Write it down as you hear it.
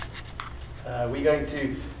We're going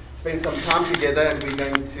to spend some time together, and we're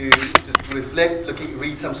going to just reflect,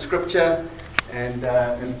 read some scripture,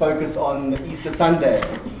 and focus on Easter Sunday,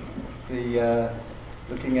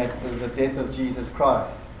 looking at the death of Jesus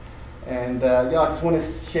Christ. And I just want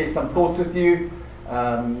to share some thoughts with you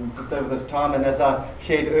just over this time. And as I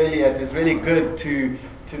shared earlier, it was really good to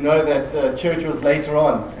know that church was later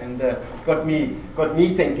on, and got me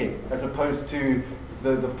thinking, as opposed to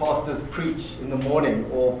the pastors preach in the morning,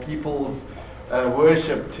 or people's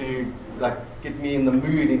worship to get me in the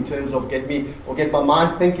mood in terms of get my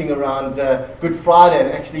mind thinking around Good Friday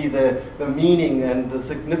and actually the meaning and the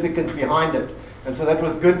significance behind it. And so that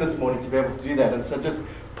was good this morning to be able to do that. And so just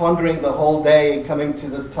pondering the whole day, coming to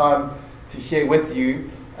this time to share with you,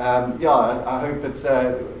 I hope it's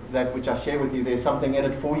that which I share with you, there's something in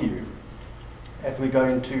it for you as we go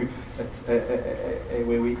into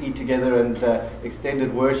where we eat together and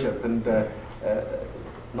extended worship and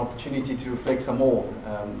an opportunity to reflect some more.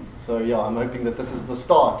 I'm hoping that this is the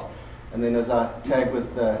start, and then as I tag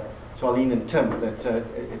with Charlene and Tim, that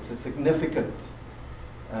it's a significant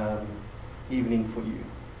evening for you.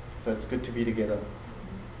 So it's good to be together.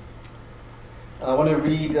 I want to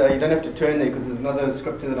read, you don't have to turn there because there's another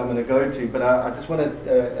scripture that I'm going to go to, but I just want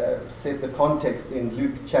to set the context in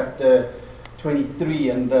Luke chapter 23,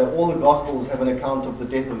 and all the Gospels have an account of the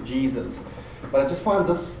death of Jesus. But I just find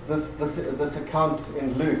this account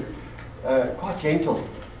in Luke quite gentle,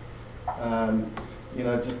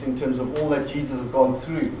 just in terms of all that Jesus has gone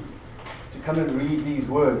through. To come and read these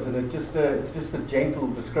words, and it's just a gentle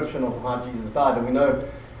description of how Jesus died, and we know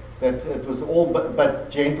that it was all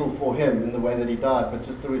but gentle for him in the way that he died, but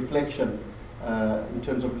just a reflection in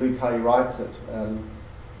terms of Luke, how he writes it. And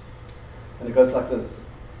it goes like this.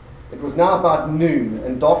 It was now about noon,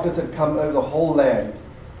 and darkness had come over the whole land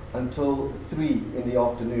until 3 in the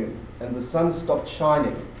afternoon, and the sun stopped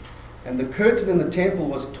shining, and the curtain in the temple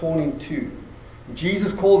was torn in two.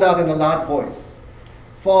 Jesus called out in a loud voice,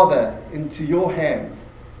 "Father, into your hands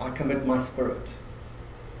I commit my spirit."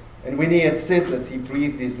 And when he had said this, he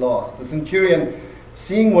breathed his last. The centurion,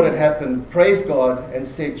 seeing what had happened, praised God and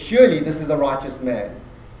said, "Surely this is a righteous man."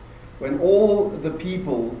 When all the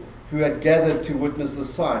people who had gathered to witness the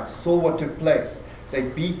sight saw what took place, they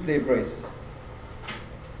beat their breasts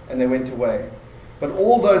and they went away. But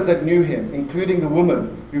all those that knew him, including the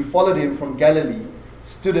woman who followed him from Galilee,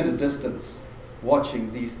 stood at a distance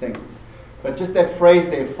watching these things. But just that phrase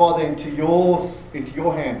there, "Father, into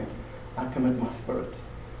your hands I commit my spirit."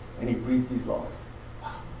 And he breathed his last.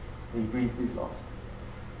 He breathed his last.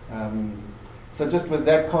 So just with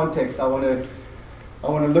that context, I want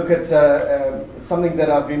to look at something that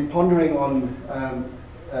I've been pondering on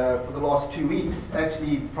for the last 2 weeks,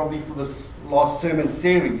 actually probably for this last sermon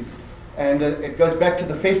series, and it goes back to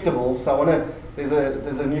the festival. So there's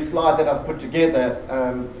a new slide that I've put together,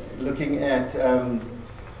 looking at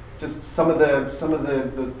just some of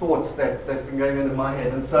the thoughts that's been going on in my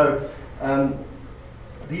head. And so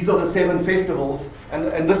these are the 7 festivals,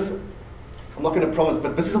 and this, I'm not going to promise,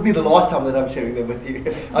 but this will be the last time that I'm sharing them with you.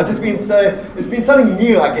 It's been something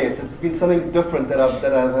new, I guess. It's been something different that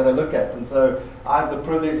I look at, and so I have the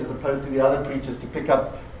privilege, as opposed to the other preachers, to pick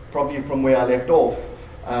up probably from where I left off.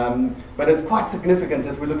 But it's quite significant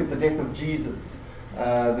as we look at the death of Jesus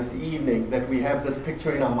this evening, that we have this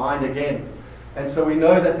picture in our mind again. And so we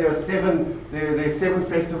know that there's 7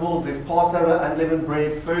 festivals. There's Passover, unleavened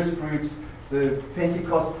bread, first fruits, the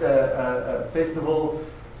Pentecost festival.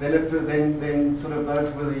 Then sort of those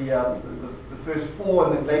were the first 4,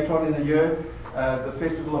 and then later on in the year, the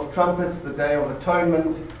Festival of Trumpets, the Day of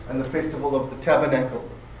Atonement, and the Festival of the Tabernacle.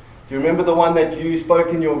 Do you remember the one that you spoke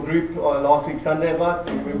in your group last week Sunday about?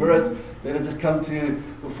 Do you remember it? Let it just come to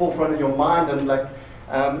the forefront of your mind,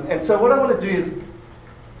 and so what I want to do is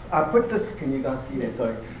I put this. Can you guys see there?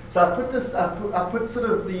 Sorry. So I put sort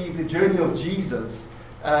of the journey of Jesus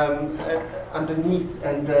underneath,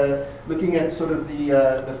 and looking at sort of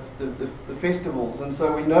the festivals. And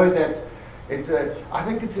so we know that I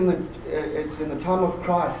think it's in the time of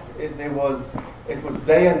Christ. It was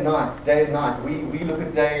day and night, day and night. We look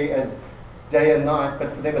at day as day and night,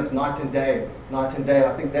 but for them it's night and day, night and day.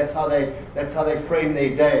 I think that's how they frame their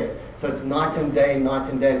day. So it's night and day, night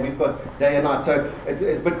and day. And we've got day and night. So it's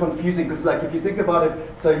a bit confusing, because if you think about it,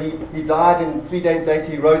 so he died, and 3 days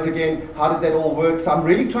later he rose again. How did that all work? So I'm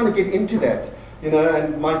really trying to get into that,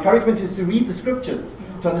 and my encouragement is to read the scriptures,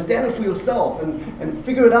 to understand it for yourself and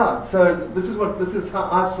figure it out. So this is how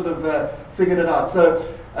I've sort of figured it out. So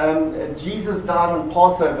Jesus died on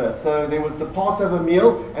Passover. So there was the Passover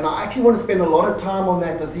meal, and I actually want to spend a lot of time on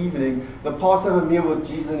that this evening, the Passover meal with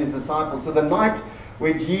Jesus and his disciples. So the night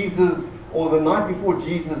where Jesus or the night before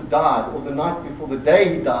Jesus died, or the night before the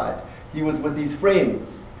day he died, he was with his friends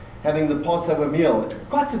having the Passover meal. It's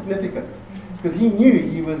quite significant because he knew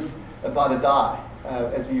he was about to die.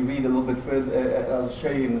 As we read a little bit further, I'll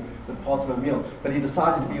show you in the Passover meal. But he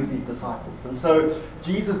decided to be with his disciples. And so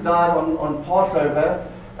Jesus died on Passover.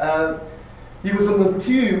 He was in the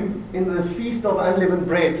tomb in the Feast of Unleavened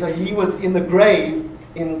Bread. So he was in the grave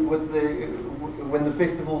when the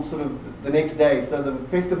festival sort of the next day. So the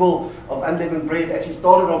festival of Unleavened Bread actually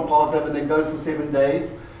started on Passover and then goes for 7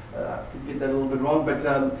 days. I could get that a little bit wrong, but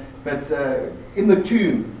in the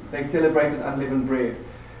tomb they celebrated unleavened bread.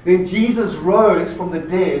 Then Jesus rose from the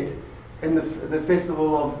dead in the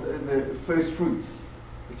festival of the first fruits,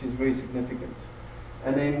 which is very significant.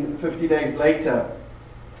 And then 50 days later,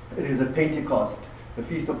 it is at Pentecost, the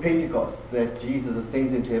Feast of Pentecost, that Jesus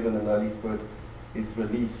ascends into heaven and the Holy Spirit is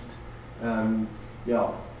released. I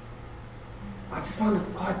just find it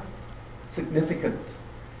quite significant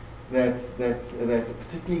that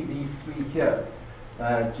particularly these three here.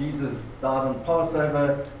 Jesus died on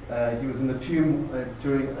Passover. He was in the tomb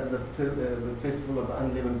during the festival of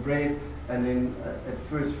unleavened bread, and then at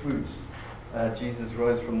first fruits, Jesus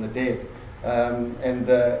rose from the dead, and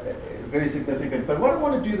very significant. But what I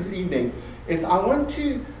want to do this evening is I want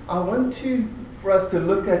to for us to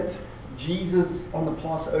look at Jesus on the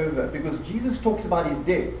Passover, because Jesus talks about his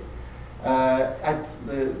death at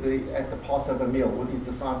the Passover meal with his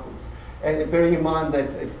disciples. And bearing in mind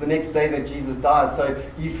that it's the next day that Jesus dies, so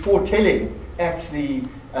he's foretelling actually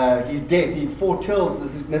his death. He foretells the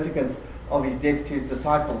significance of his death to his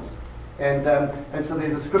disciples. And so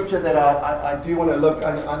there's a scripture that I do want to look.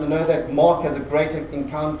 I know that Mark has a great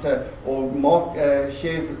encounter, or Mark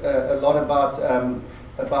shares a lot about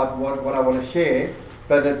what I want to share.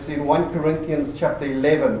 But it's in 1 Corinthians chapter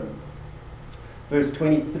 11, verse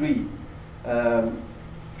 23.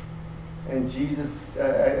 And Jesus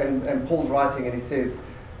and Paul's writing, and he says,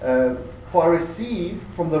 "For I received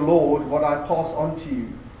from the Lord what I pass on to you.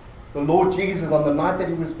 The Lord Jesus, on the night that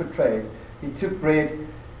he was betrayed, he took bread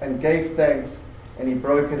and gave thanks, and he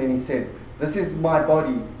broke it, and he said, 'This is my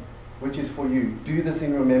body, which is for you. Do this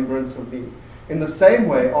in remembrance of me.' In the same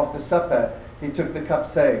way, after supper, he took the cup,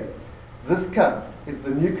 saying, 'This cup is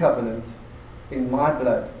the new covenant in my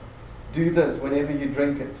blood. Do this whenever you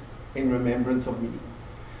drink it in remembrance of me.'"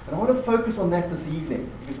 And I want to focus on that this evening,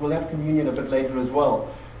 because we'll have communion a bit later as well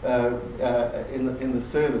in the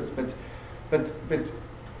service. But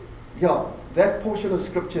yeah, that portion of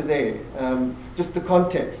scripture there, just the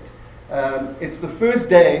context. It's the first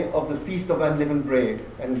day of the Feast of Unleavened Bread,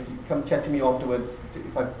 and you come chat to me afterwards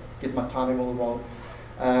if I get my timing all wrong.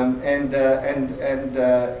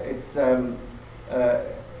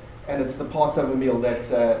 It's the Passover meal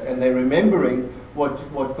and they're remembering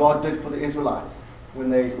what God did for the Israelites when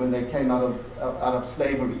they came out of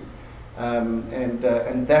slavery, and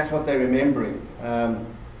that's what they're remembering.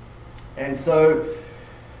 And so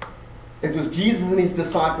it was Jesus and his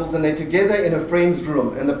disciples, and they're together in a friend's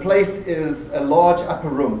room, and the place is a large upper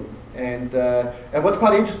room. And what's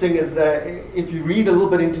quite interesting is if you read a little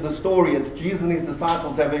bit into the story, it's Jesus and his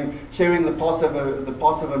disciples sharing the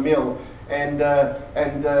Passover meal, and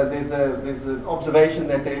there's an observation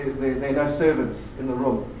that there are no servants in the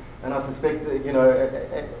room. And I suspect that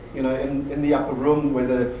in the upper room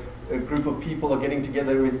where a group of people are getting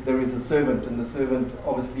together, there is a servant, and the servant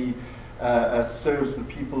obviously serves the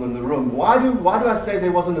people in the room. Why do I say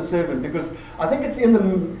there wasn't a servant? Because I think it's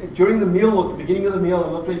during the meal, or at the beginning of the meal,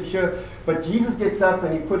 I'm not really sure, but Jesus gets up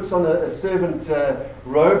and he puts on a servant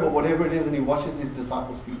robe or whatever it is, and he washes his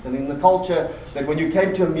disciples' feet. And in the culture, that when you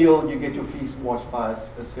came to a meal, you get your feet washed by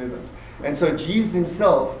a servant. And so Jesus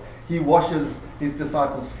himself, he washes his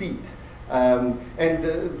disciples' feet.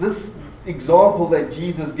 This example that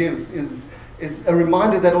Jesus gives is a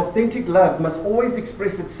reminder that authentic love must always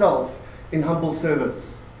express itself in humble service.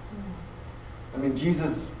 I mean,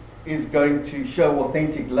 Jesus is going to show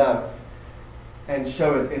authentic love and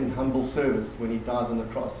show it in humble service when he dies on the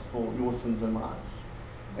cross for your sins and mine.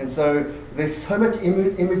 And so there's so much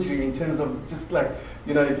imagery in terms of just like,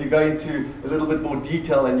 if you go into a little bit more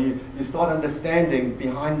detail and you start understanding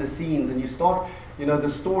behind the scenes, and you start, the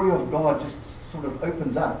story of God just sort of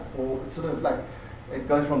opens up, or sort of like it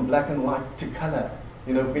goes from black and white to color,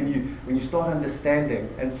 when you start understanding.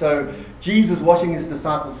 And so Jesus washing his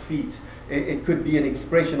disciples' feet, it could be an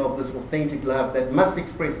expression of this authentic love that must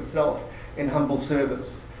express itself in humble service.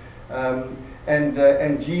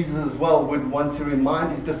 And Jesus as well would want to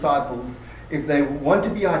remind his disciples, if they want to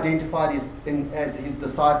be identified as his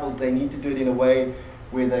disciples, they need to do it in a way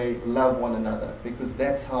where they love one another, because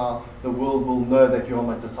that's how the world will know that you're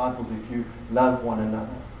my disciples, if you love one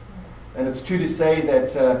another. And it's true to say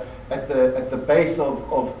that at the base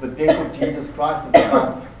of the death of Jesus Christ, it's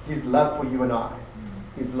about his love for you and I.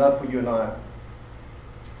 His love for you and I.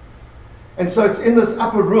 And so it's in this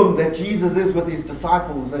upper room that Jesus is with his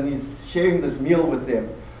disciples, and he's sharing this meal with them.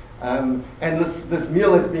 And this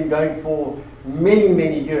meal has been going for many,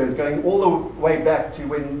 many years, going all the way back to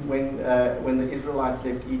when the Israelites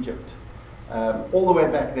left Egypt. All the way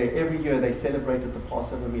back there, every year they celebrated the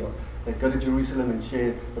Passover meal. They'd go to Jerusalem and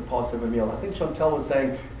share the Passover meal. I think Chantal was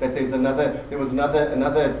saying that there was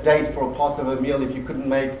another date for a Passover meal if you couldn't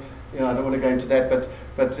make. I don't want to go into that,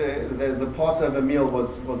 but the Passover meal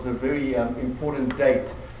was a very important date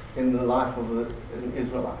in the life of an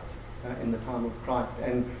Israelite in the time of Christ,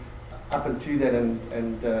 and up until that,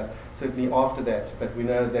 and certainly after that. But we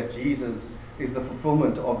know that Jesus is the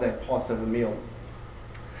fulfillment of that Passover meal.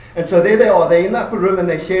 And so there they are. They're in the upper room and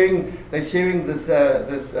they're sharing this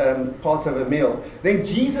Passover meal. Then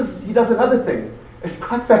Jesus, he does another thing. It's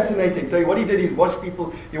quite fascinating. So what he did is wash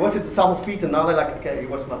the disciples' feet, and now they're like, okay, he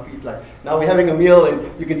washed my feet. Like, now we're having a meal,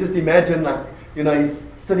 and you can just imagine, like, he's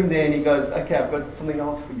sitting there and he goes, okay, I've got something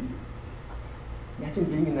else for you. Imagine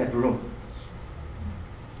being in that room.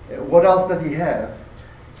 What else does he have?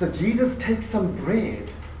 So Jesus takes some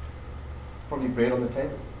bread, probably bread on the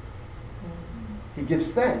table. He gives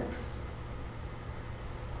thanks.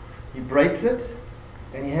 He breaks it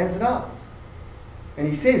and he hands it out. And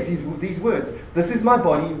he says these words, "This is my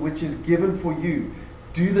body which is given for you.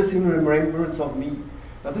 Do this in remembrance of me."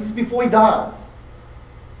 Now this is before he dies.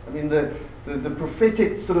 I mean, the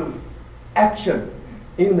prophetic sort of action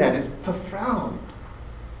in that is profound.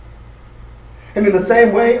 And in the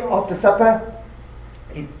same way, after supper,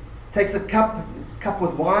 he takes a cup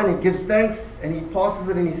with wine and gives thanks, and he passes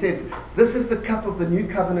it and he said, "This is the cup of the new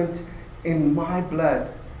covenant in my blood,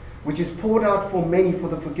 which is poured out for many for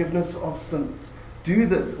the forgiveness of sins. Do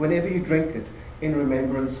this whenever you drink it in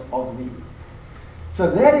remembrance of me." So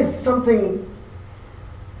that is something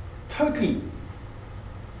totally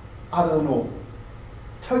out of the norm.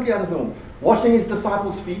 Totally out of the norm. Washing his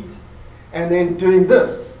disciples' feet and then doing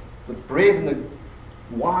this, the bread and the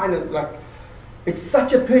wine, and it's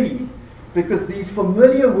such a pity, because these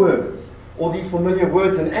familiar words, or these familiar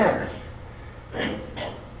words and acts,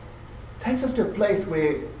 takes us to a place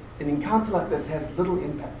where an encounter like this has little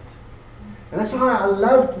impact. And that's why I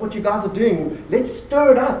loved what you guys are doing. Let's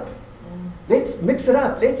stir it up. Let's mix it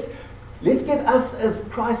up. Let's get us as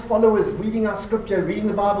Christ followers reading our scripture, reading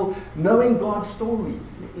the Bible, knowing God's story.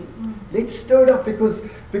 Let's stir it up, because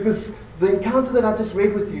the encounter that I just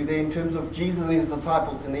read with you there in terms of Jesus and his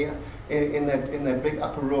disciples in that big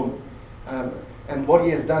upper room, and what he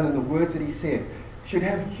has done and the words that he said, should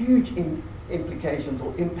have huge implications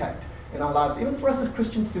or impact in our lives, even for us as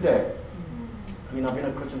Christians today. I mean, I've been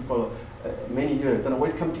a Christian for many years, and I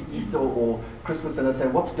always come to Easter or Christmas and I say,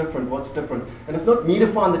 what's different? And it's not me to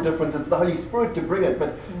find the difference, it's the Holy Spirit to bring it,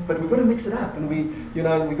 but we've got to mix it up, and we've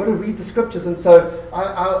got to read the scriptures. And so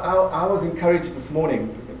I was encouraged this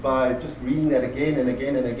morning by just reading that again and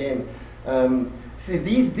again and again. See,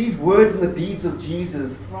 these words and the deeds of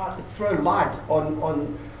Jesus throw light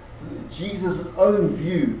on Jesus' own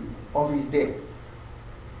view of his death.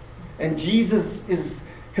 And Jesus is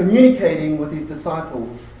communicating with his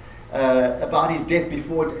disciples about his death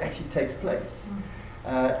before it actually takes place.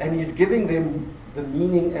 And he's giving them the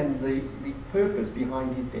meaning and the purpose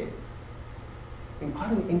behind his death in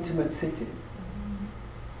quite an intimate setting.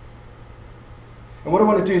 And what I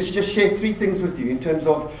want to do is just share three things with you in terms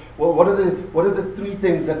of, well, what are the three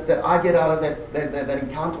things that I get out of that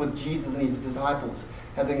encounter with Jesus and his disciples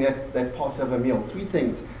having that Passover meal. Three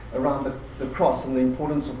things around the cross and the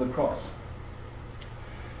importance of the cross.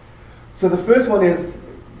 So the first one is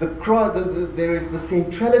there is the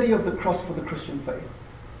centrality of the cross for the Christian faith.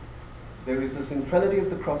 There is the centrality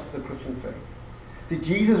of the cross for the Christian faith. See,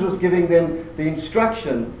 Jesus was giving them the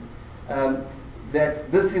instruction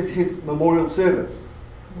that this is his memorial service,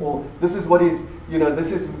 or this is what is,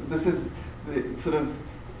 this is the sort of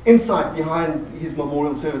insight behind his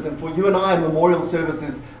memorial service. And for you and I, a memorial service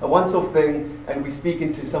is a once-off thing, and we speak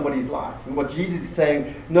into somebody's life. And what Jesus is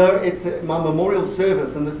saying, no, it's my memorial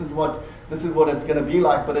service, and this is what it's going to be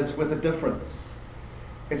like, but it's with a difference.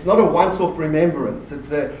 It's not a once-off remembrance.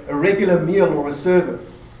 It's a regular meal or a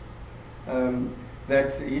service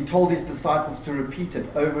that he told his disciples to repeat it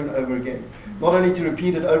over and over again. Not only to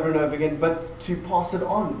repeat it over and over again, but to pass it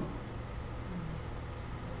on.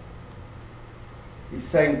 He's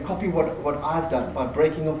saying, copy what I've done by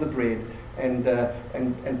breaking of the bread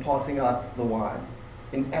and passing out the wine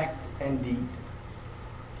in act and deed.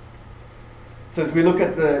 So as we look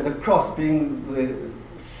at the cross being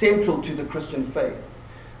central to the Christian faith,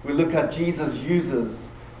 we look at Jesus uses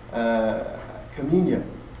communion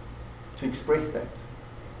to express that.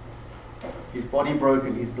 His body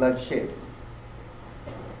broken, his blood shed.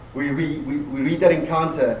 We read that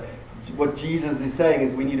encounter. What Jesus is saying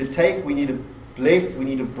is we need to take, we need to bless, we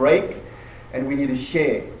need to break, and we need to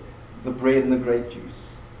share the bread and the grape juice.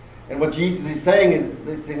 And what Jesus is saying is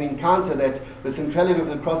this an encounter that the centrality of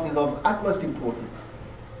the cross is of utmost importance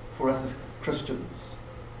for us as Christians.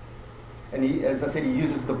 And he, as I said, he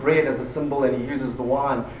uses the bread as a symbol, and he uses the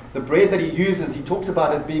wine. The bread that he uses, he talks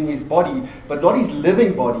about it being his body, but not his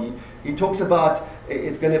living body. He talks about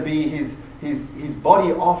it's going to be his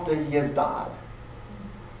body after he has died.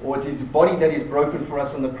 Or it's his body that is broken for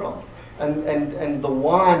us on the cross. And the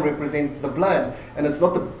wine represents the blood. And it's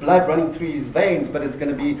not the blood running through his veins, but it's going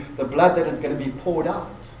to be the blood that is going to be poured out.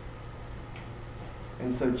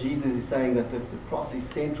 And so Jesus is saying that the cross is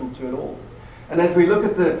central to it all. And as we look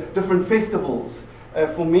at the different festivals,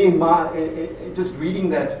 for me, just reading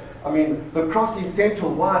that, I mean, the cross is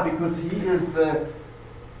central. Why? Because he is the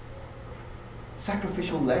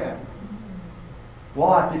sacrificial lamb.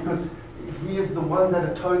 Why? Because he is the one that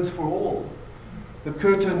atones for all. The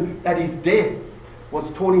curtain at his death was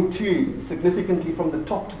torn in two, significantly from the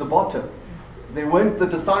top to the bottom. There weren't the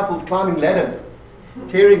disciples climbing ladders,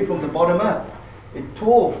 tearing from the bottom up. It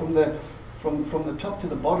tore from the top to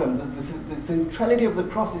the bottom. The centrality of the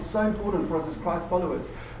cross is so important for us as Christ followers,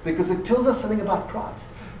 because it tells us something about Christ.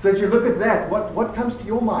 So as you look at that, what comes to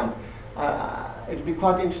your mind? It'd be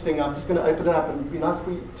quite interesting. I'm just going to open it up, and it'd be nice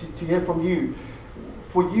for you to hear from you.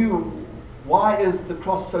 For you, why is the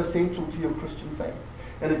cross so central to your Christian faith?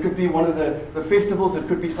 And it could be one of the festivals, it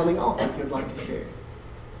could be something else that you'd like to share.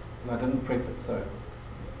 And I didn't prep it, so.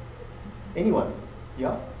 Anyone?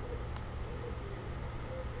 Yeah?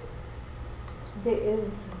 There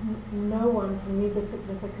is no one, for me the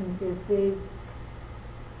significance is there's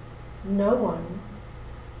no one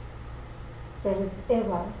that has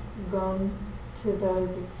ever gone to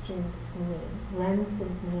those extremes for me,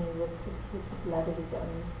 ransomed me with the blood of his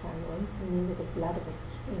own son, ransomed me with the blood of a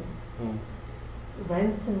king,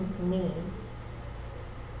 ransomed me,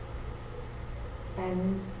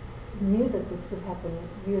 and knew that this would happen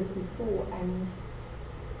years before, and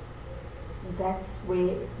that's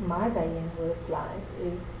where my value and worth lies,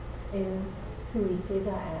 is in who he says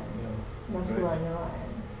I am, not who I know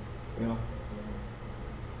I am. Yeah.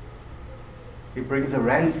 He brings a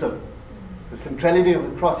ransom. The centrality of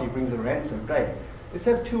the cross, he brings a ransom. Great. Let's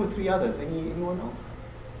have 2 or 3 others. Anyone else?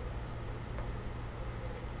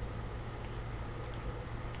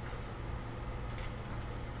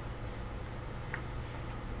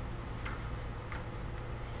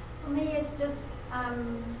 For me, it's just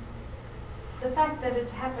the fact that it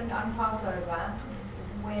happened on Passover,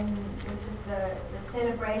 which is the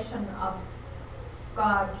celebration of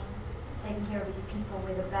God taking care of his people,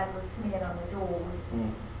 where the blood was smeared on the doors.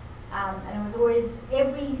 And it was always,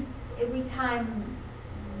 every time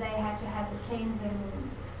they had to have the cleansing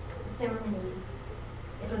ceremonies,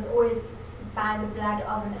 it was always by the blood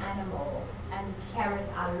of an animal, and carries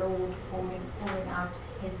our Lord pouring out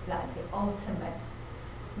his blood, the ultimate,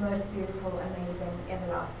 most beautiful, amazing,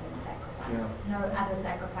 everlasting sacrifice. Yeah. No other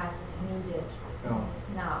sacrifice is needed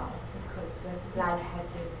now, because the blood has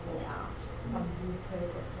been poured out from the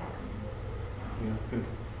perfect lamb. Yeah, good.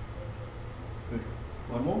 Good.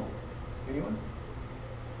 One more? Anyone?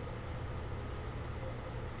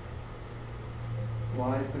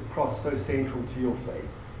 Why is the cross so central to your faith?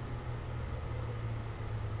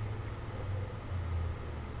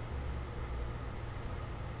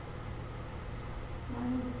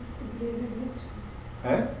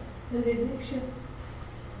 Eh? The election.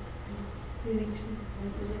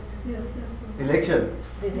 Election.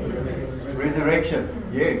 Resurrection.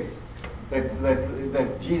 Yes.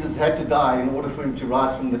 That Jesus had to die in order for him to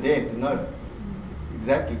rise from the dead. No.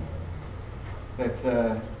 Exactly. That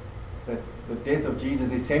the death of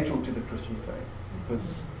Jesus is central to the Christian faith, because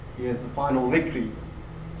he has the final victory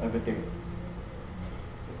over death.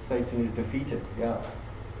 Satan is defeated. Yeah.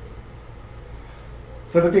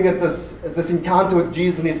 So looking at this encounter with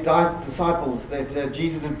Jesus and his disciples, that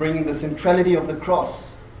Jesus is bringing the centrality of the cross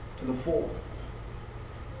to the fore.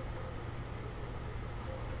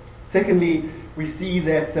 Secondly, we see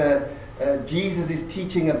that Jesus is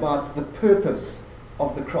teaching about the purpose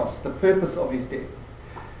of the cross, the purpose of his death.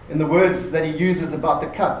 In the words that he uses about the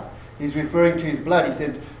cup, he's referring to his blood. He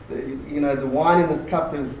said, the wine in the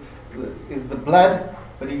cup is the blood,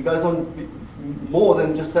 but he goes on more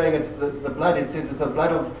than just saying it's the blood. It says it's the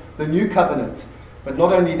blood of the new covenant. But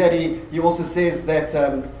not only that, he also says that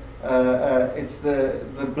It's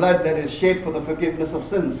the blood that is shed for the forgiveness of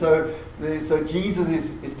sins. So Jesus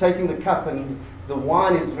is taking the cup, and the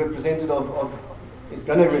wine is represented is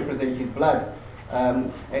going to represent his blood.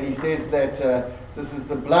 And he says that this is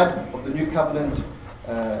the blood of the new covenant,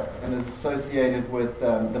 and is associated with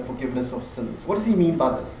the forgiveness of sins. What does he mean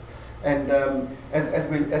by this? And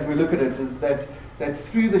as we look at it, is that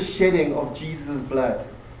through the shedding of Jesus' blood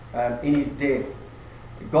in his death,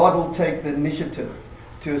 God will take the initiative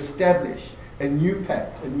to establish a new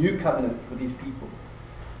pact, a new covenant with his people.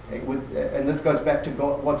 And this goes back to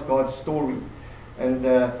what's God's story. And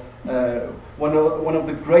one of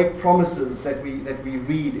the great promises that we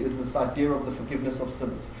read is this idea of the forgiveness of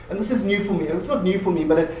sins. And this is new for me. It's not new for me,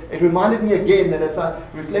 but it reminded me again that as I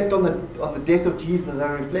reflect on the death of Jesus,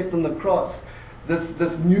 I reflect on the cross,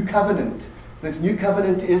 this new covenant. This new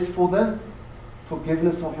covenant is for the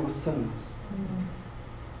forgiveness of your sins.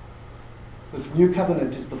 This new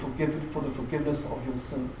covenant is for the forgiveness of your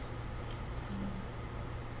sins.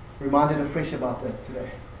 Reminded afresh about that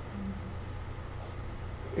today.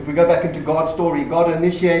 If we go back into God's story, God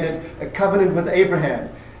initiated a covenant with Abraham,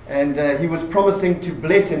 and he was promising to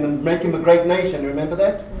bless him and make him a great nation. Remember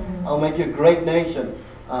that? I'll make you a great nation.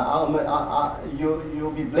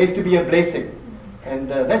 You'll be blessed to be a blessing. And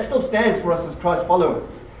that still stands for us as Christ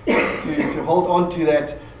followers, to hold on to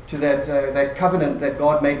that covenant that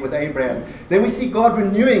God made with Abraham. Then we see God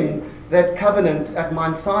renewing that covenant at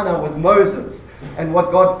Mount Sinai with Moses. And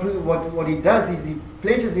what he does is he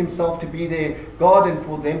pledges himself to be their God and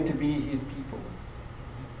for them to be his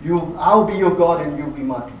people. I'll be your God and you'll be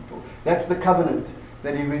my people. That's the covenant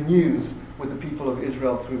that he renews with the people of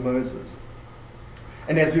Israel through Moses.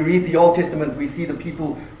 And as we read the Old Testament, we see the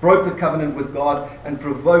people broke the covenant with God and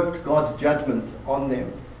provoked God's judgment on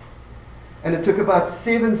them. And it took about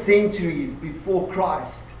 7 centuries before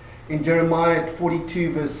Christ, in Jeremiah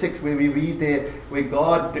 42 verse 6, where we read there, where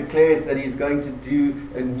God declares that he's going to do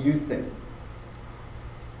a new thing.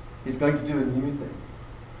 He's going to do a new thing.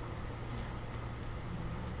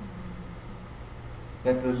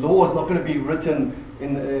 That the law is not going to be written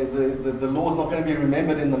in the law is not going to be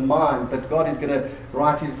remembered in the mind, but God is going to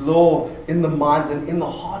write his law in the minds and in the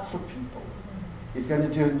hearts of people. He's going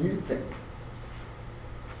to do a new thing.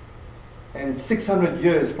 And 600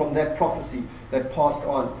 years from that prophecy that passed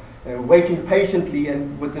on, waiting patiently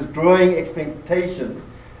and with this growing expectation,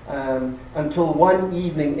 until one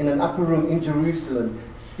evening in an upper room in Jerusalem,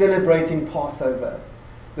 celebrating Passover,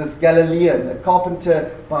 this Galilean, a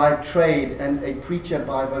carpenter by trade and a preacher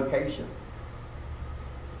by vocation,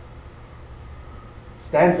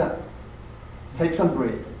 stands up, takes some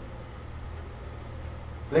bread,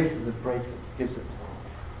 blesses it, breaks it, gives it,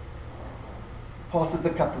 passes the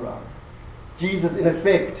cup around. Jesus, in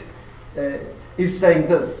effect, is saying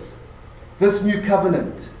this new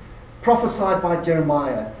covenant, prophesied by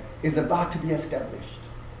Jeremiah, is about to be established.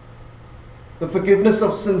 The forgiveness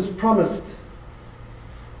of sins promised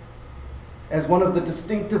as one of the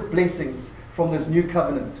distinctive blessings from this new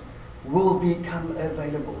covenant will become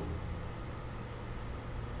available.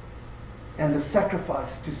 And the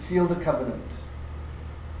sacrifice to seal the covenant,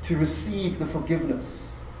 to receive the forgiveness,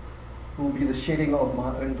 will be the shedding of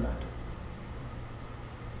my own blood.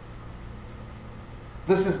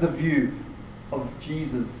 This is the view of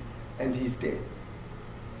Jesus and his death.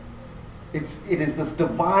 It is this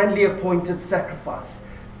divinely appointed sacrifice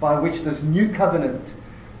by which this new covenant,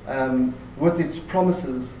 with its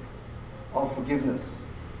promises of forgiveness,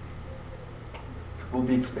 will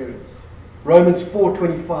be experienced. Romans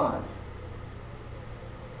 4:25.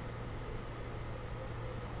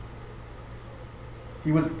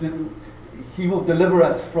 He will deliver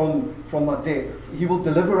us from our death. He will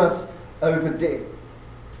deliver us over death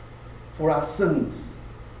for our sins.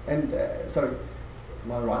 And sorry,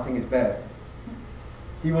 my writing is bad.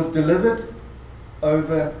 He was delivered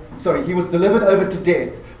over to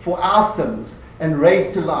death for our sins and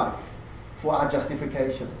raised to life for our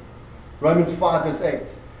justification. Romans 5 verse 8.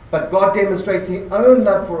 But God demonstrates his own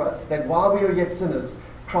love for us, that while we were yet sinners,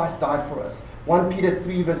 Christ died for us. 1 Peter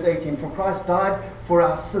 3 verse 18. For Christ died for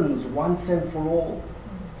our sins once and for all,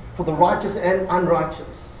 for the righteous and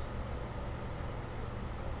unrighteous.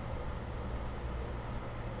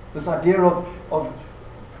 This idea of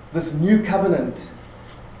this new covenant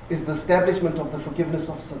is the establishment of the forgiveness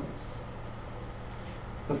of sins.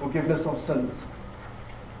 The forgiveness of sins.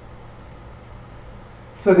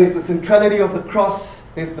 So there's the centrality of the cross,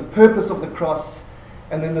 there's the purpose of the cross,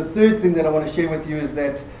 and then the third thing that I want to share with you is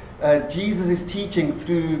that Jesus is teaching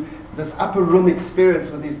through this upper room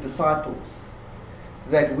experience with his disciples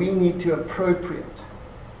that we need to appropriate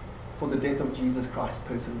for the death of Jesus Christ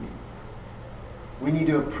personally. We need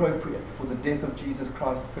to appropriate for the death of Jesus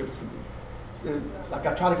Christ personally. Like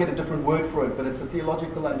I try to get a different word for it, but it's a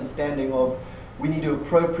theological understanding of we need to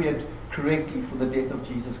appropriate correctly for the death of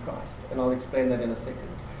Jesus Christ. And I'll explain that in a second.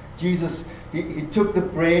 Jesus, he took the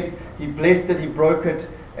bread, he blessed it, he broke it,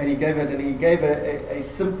 and he gave it, and he gave a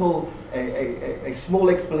simple, a small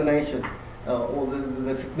explanation or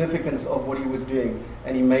the significance of what he was doing,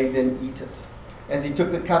 and he made them eat it. As he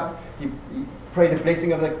took the cup, he prayed a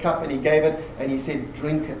blessing of the cup, and he gave it, and he said,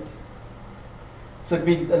 drink it. So it'd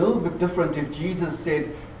be a little bit different if Jesus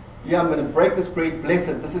said, yeah, I'm going to break this bread, bless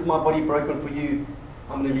it, this is my body broken for you,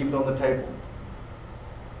 I'm going to leave it on the table.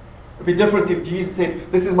 It'd be different if Jesus said,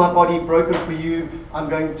 this is my body broken for you, I'm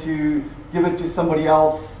going to give it to somebody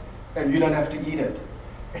else, and you don't have to eat it.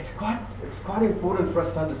 It's quite important for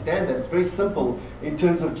us to understand that. It's very simple in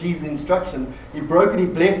terms of Jesus' instruction. He broke it, he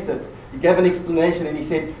blessed it, he gave an explanation, and he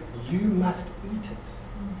said, you must eat it.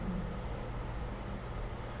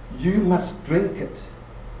 You must drink it.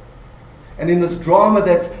 And in this drama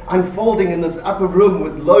that's unfolding in this upper room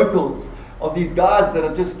with locals, of these guys that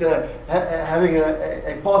are just having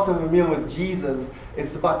a Passover meal with Jesus,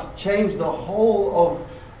 it's about to change the whole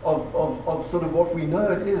of sort of what we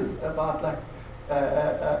know it is about, like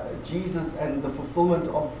Jesus and the fulfillment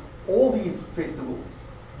of all these festivals.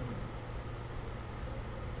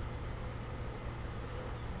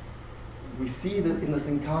 We see that in this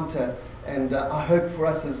encounter, and I hope for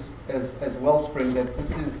us as Wellspring that this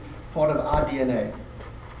is part of our DNA.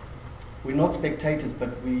 We're not spectators,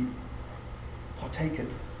 but we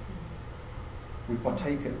partakers. We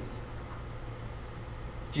partakers.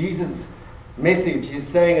 Jesus' message is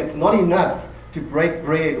saying it's not enough to break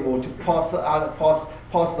bread or to pass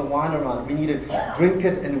the wine around. We need to drink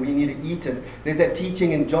it and we need to eat it. There's that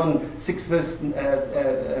teaching in John 6 verse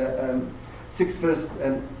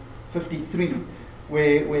 53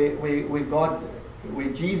 where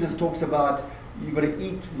Jesus talks about you've got to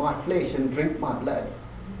eat my flesh and drink my blood.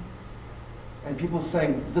 And people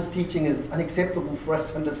saying this teaching is unacceptable for us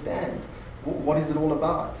to understand. What is it all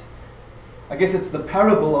about? I guess it's the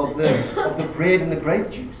parable of the bread and the grape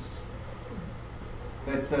juice.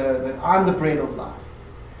 That I'm the bread of life,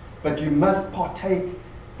 but you must partake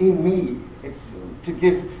in me. It's to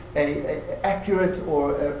give a accurate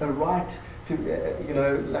or a right to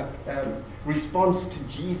response to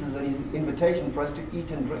Jesus and his invitation for us to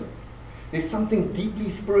eat and drink. There's something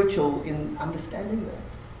deeply spiritual in understanding that.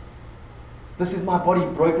 This is my body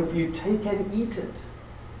broken for you, take and eat it.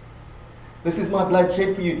 This is my blood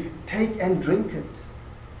shed for you, take and drink it.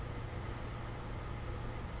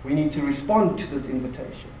 We need to respond to this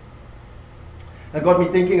invitation. It got me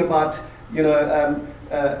thinking about,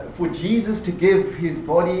 for Jesus to give his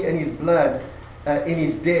body and his blood in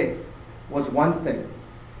his death was one thing.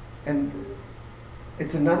 And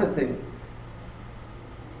it's another thing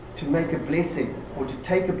to make a blessing, or to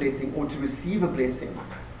take a blessing, or to receive a blessing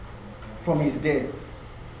from his death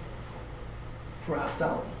for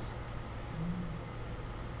ourselves.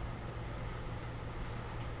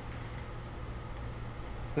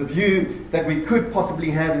 The view that we could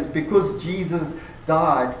possibly have is because Jesus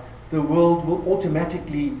died, the world will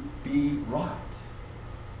automatically be right,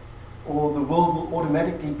 or the world will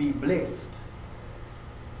automatically be blessed,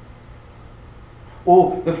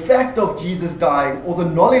 or the fact of Jesus dying, or the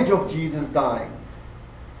knowledge of Jesus dying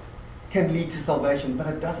can lead to salvation, but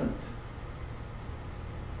it doesn't.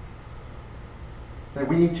 That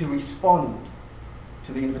we need to respond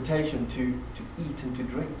to the invitation to eat and to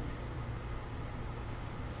drink.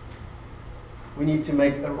 We need to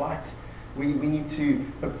make a right. We need to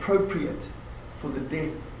appropriate for the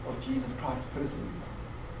death of Jesus Christ personally.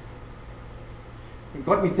 It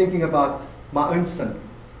got me thinking about my own sin.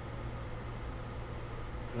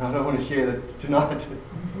 And I don't want to share that tonight.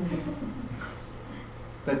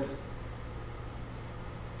 But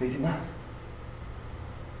there's enough.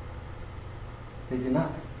 There's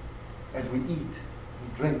enough as we eat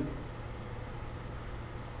and drink.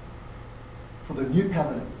 For the new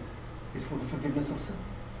covenant is for the forgiveness of sin.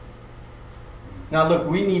 Now look,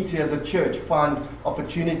 we need to, as a church, find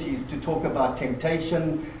opportunities to talk about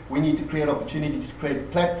temptation. We need to create opportunities to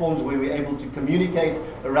create platforms where we're able to communicate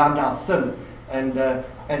around our sin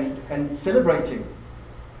and celebrating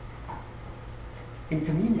in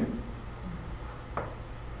communion.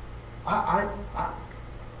 I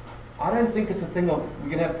don't think it's a thing of we're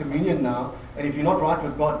going to have communion now, and if you're not right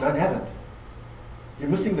with God, don't have it. You're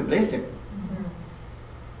missing the blessing.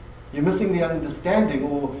 You're missing the understanding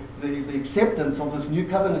or the acceptance of this new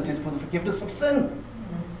covenant is for the forgiveness of sin.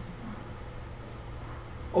 Yes.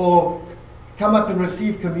 Or come up and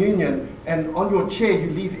receive communion, and on your chair you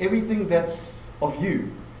leave everything that's of you.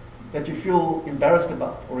 that you feel embarrassed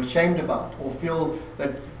about or ashamed about or feel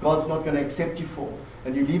that God's not going to accept you for.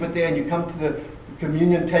 And you leave it there and you come to the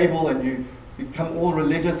communion table and you become all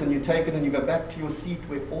religious and you take it and you go back to your seat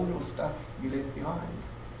where all your stuff you left behind.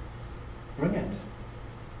 Bring it.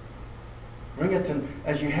 Bring it, and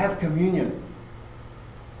as you have communion,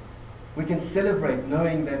 we can celebrate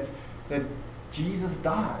knowing that Jesus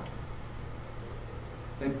died.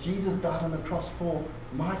 That Jesus died on the cross for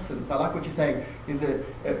my sins. I like what you're saying, is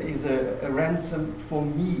a ransom for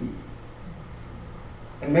me.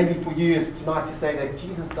 And maybe for you is tonight to say that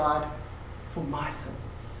Jesus died for my sins.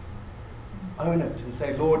 Own it and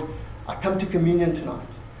say, Lord, I come to communion tonight.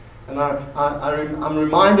 And I'm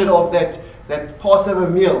reminded of that Passover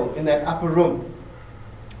meal in that upper room.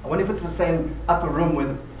 I wonder if it's the same upper room where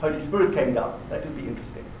the Holy Spirit came down. That would be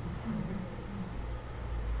interesting.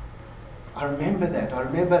 I remember that. I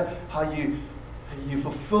remember how you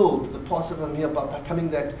fulfilled the Passover meal by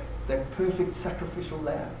becoming that perfect sacrificial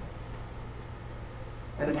lamb.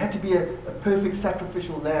 And it had to be a perfect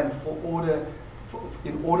sacrificial lamb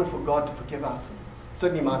in order for God to forgive our sins.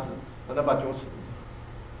 Certainly my sins. I don't know about your sins.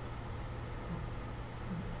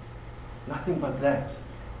 Nothing but that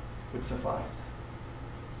would suffice.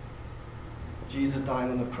 Jesus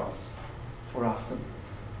dying on the cross for our sins.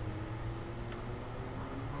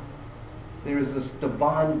 There is this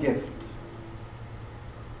divine gift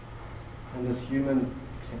and this human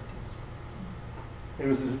acceptance. There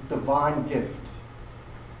is this divine gift,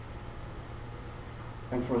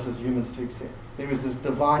 and for us as humans to accept. There is this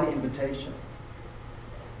divine invitation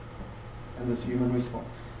and this human response.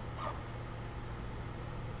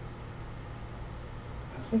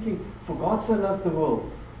 I was thinking, for God so loved the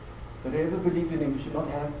world that whoever believed in him should not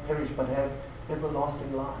perish but have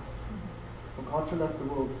everlasting life. For God so loved the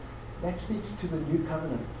world. That speaks to the new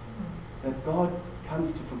covenant, that God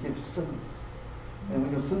comes to forgive sins. And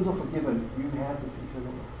when your sins are forgiven, you have this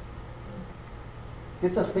eternal life.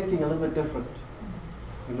 Gets us thinking a little bit different.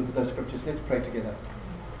 We look at those scriptures. Let's pray together.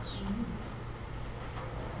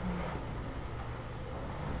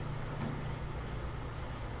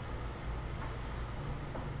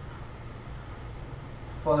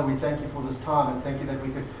 Father, we thank you for this time, and thank you that we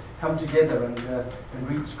could come together and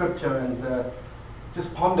read scripture and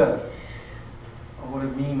just ponder on what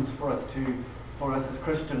it means for us as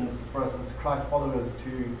Christians, for us as Christ followers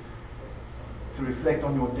to reflect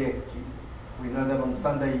on your death, Jesus. We know that on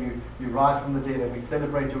Sunday you rise from the dead and we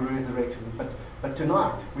celebrate your resurrection. But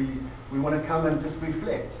tonight we want to come and just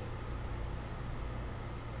reflect.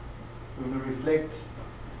 We want to reflect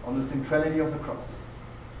on the centrality of the cross.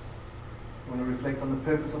 We want to reflect on the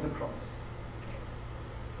purpose of the cross.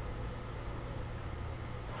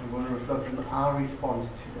 We want to reflect on our response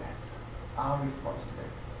to that. Our response to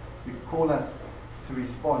that. You call us to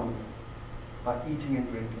respond by eating and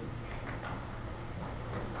drinking.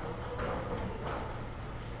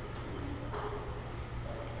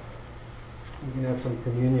 We can have some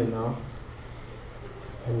communion now.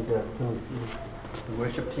 And the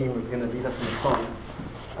worship team is going to lead us in a song.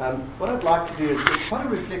 What I'd like to do is it's quite a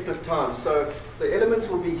reflective time. So the elements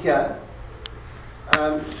will be here.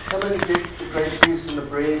 Come and get the grape juice and the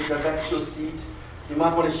bread, go back to your seat. You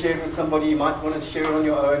might want to share it with somebody, you might want to share it on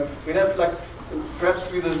your own. We'd have perhaps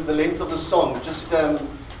through the length of the song, just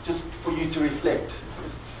for you to reflect,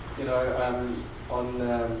 on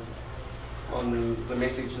the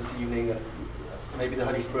message this evening. Maybe the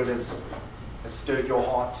Holy Spirit has stirred your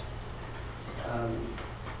heart.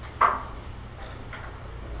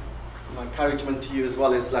 My encouragement to you as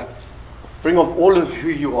well is bring off all of who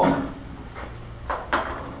you are.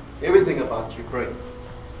 Everything about you, bring.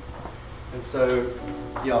 And so,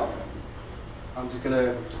 I'm just going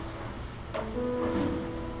to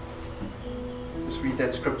just read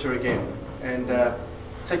that scripture again. And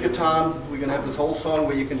take your time. We're going to have this whole song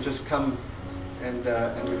where you can just come and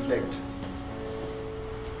reflect.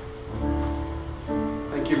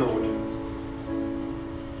 Thank you, Lord.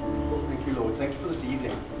 Thank you, Lord. Thank you for this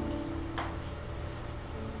evening.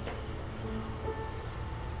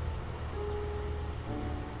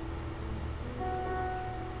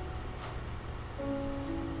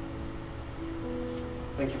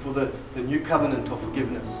 Thank you for the new covenant of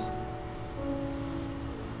forgiveness.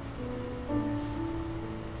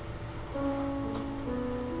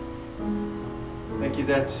 Thank you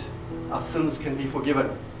that our sins can be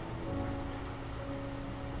forgiven.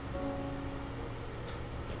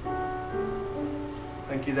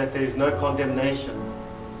 Thank you that there is no condemnation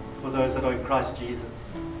for those that are in Christ Jesus.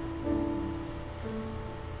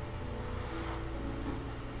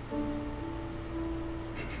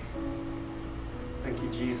 Thank you,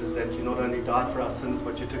 Jesus, that you not only died for our sins,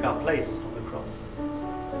 but you took our place on the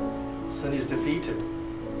cross. Sin is defeated.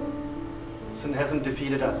 Sin hasn't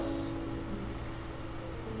defeated us.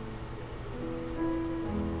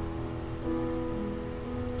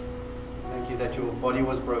 Thank you that your body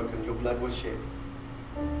was broken, your blood was shed.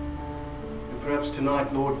 And perhaps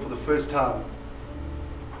tonight, Lord, for the first time,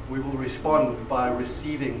 we will respond by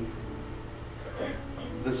receiving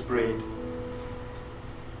this bread,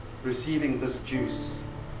 receiving this juice.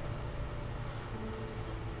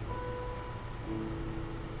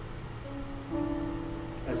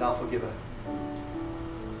 As our forgiver.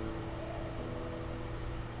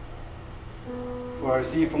 For I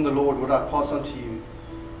receive from the Lord what I pass on to you.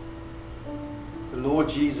 The Lord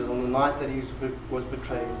Jesus, on the night that he was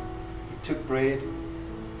betrayed, he took bread,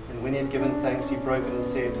 and when he had given thanks, he broke it and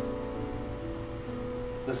said,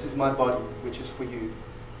 "This is my body, which is for you.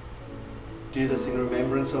 Do this in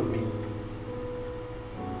remembrance of me."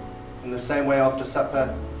 In the same way, after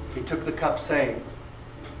supper, he took the cup, saying,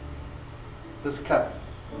 "This cup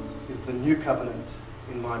is the new covenant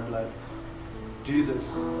in my blood. Do this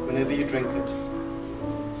whenever you drink it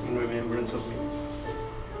in remembrance of me."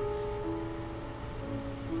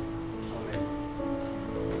 Amen.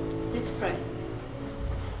 Let's pray.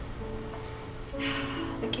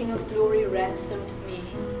 The King of Glory ransomed me.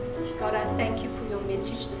 God, I thank you for your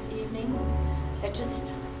message this evening that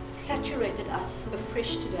just saturated us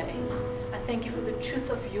afresh today. I thank you for the truth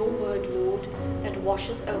of your word, Lord, that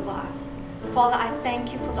washes over us. Father, I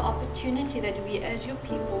thank you for the opportunity that we as your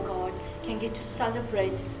people, God, can get to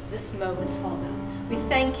celebrate this moment, Father. We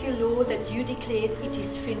thank you, Lord, that you declared it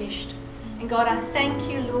is finished. And God, I thank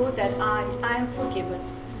you, Lord, that I am forgiven.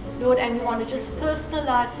 Lord, and we want to just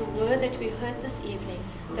personalize the word that we heard this evening,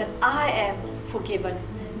 that I am forgiven.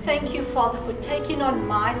 Thank you, Father, for taking on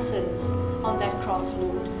my sins on that cross,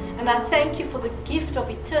 Lord. And I thank you for the gift of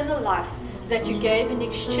eternal life that you gave in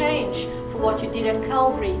exchange for what you did at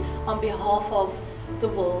Calvary on behalf of the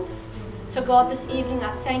world. So God, this evening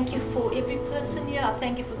I thank you for every person here. I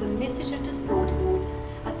thank you for the message it has brought, Lord.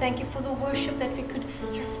 I thank you for the worship that we could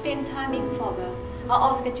just spend time in, Father. I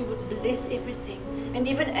ask that you would bless everything. And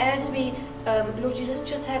even as we, Lord Jesus,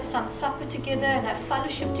 just have some supper together and have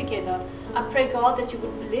fellowship together, I pray, God, that you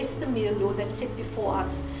would bless the meal, Lord, that's set before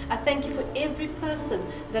us. I thank you for every person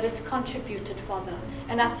that has contributed, Father.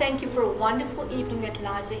 And I thank you for a wonderful evening that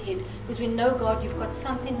lies ahead, because we know, God, you've got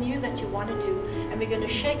something new that you want to do. And we're going to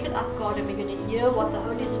shake it up, God, and we're going to hear what the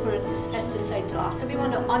Holy Spirit has to say to us. So we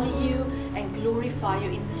want to honor you and glorify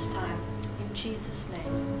you in this time. In Jesus'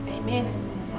 name, amen.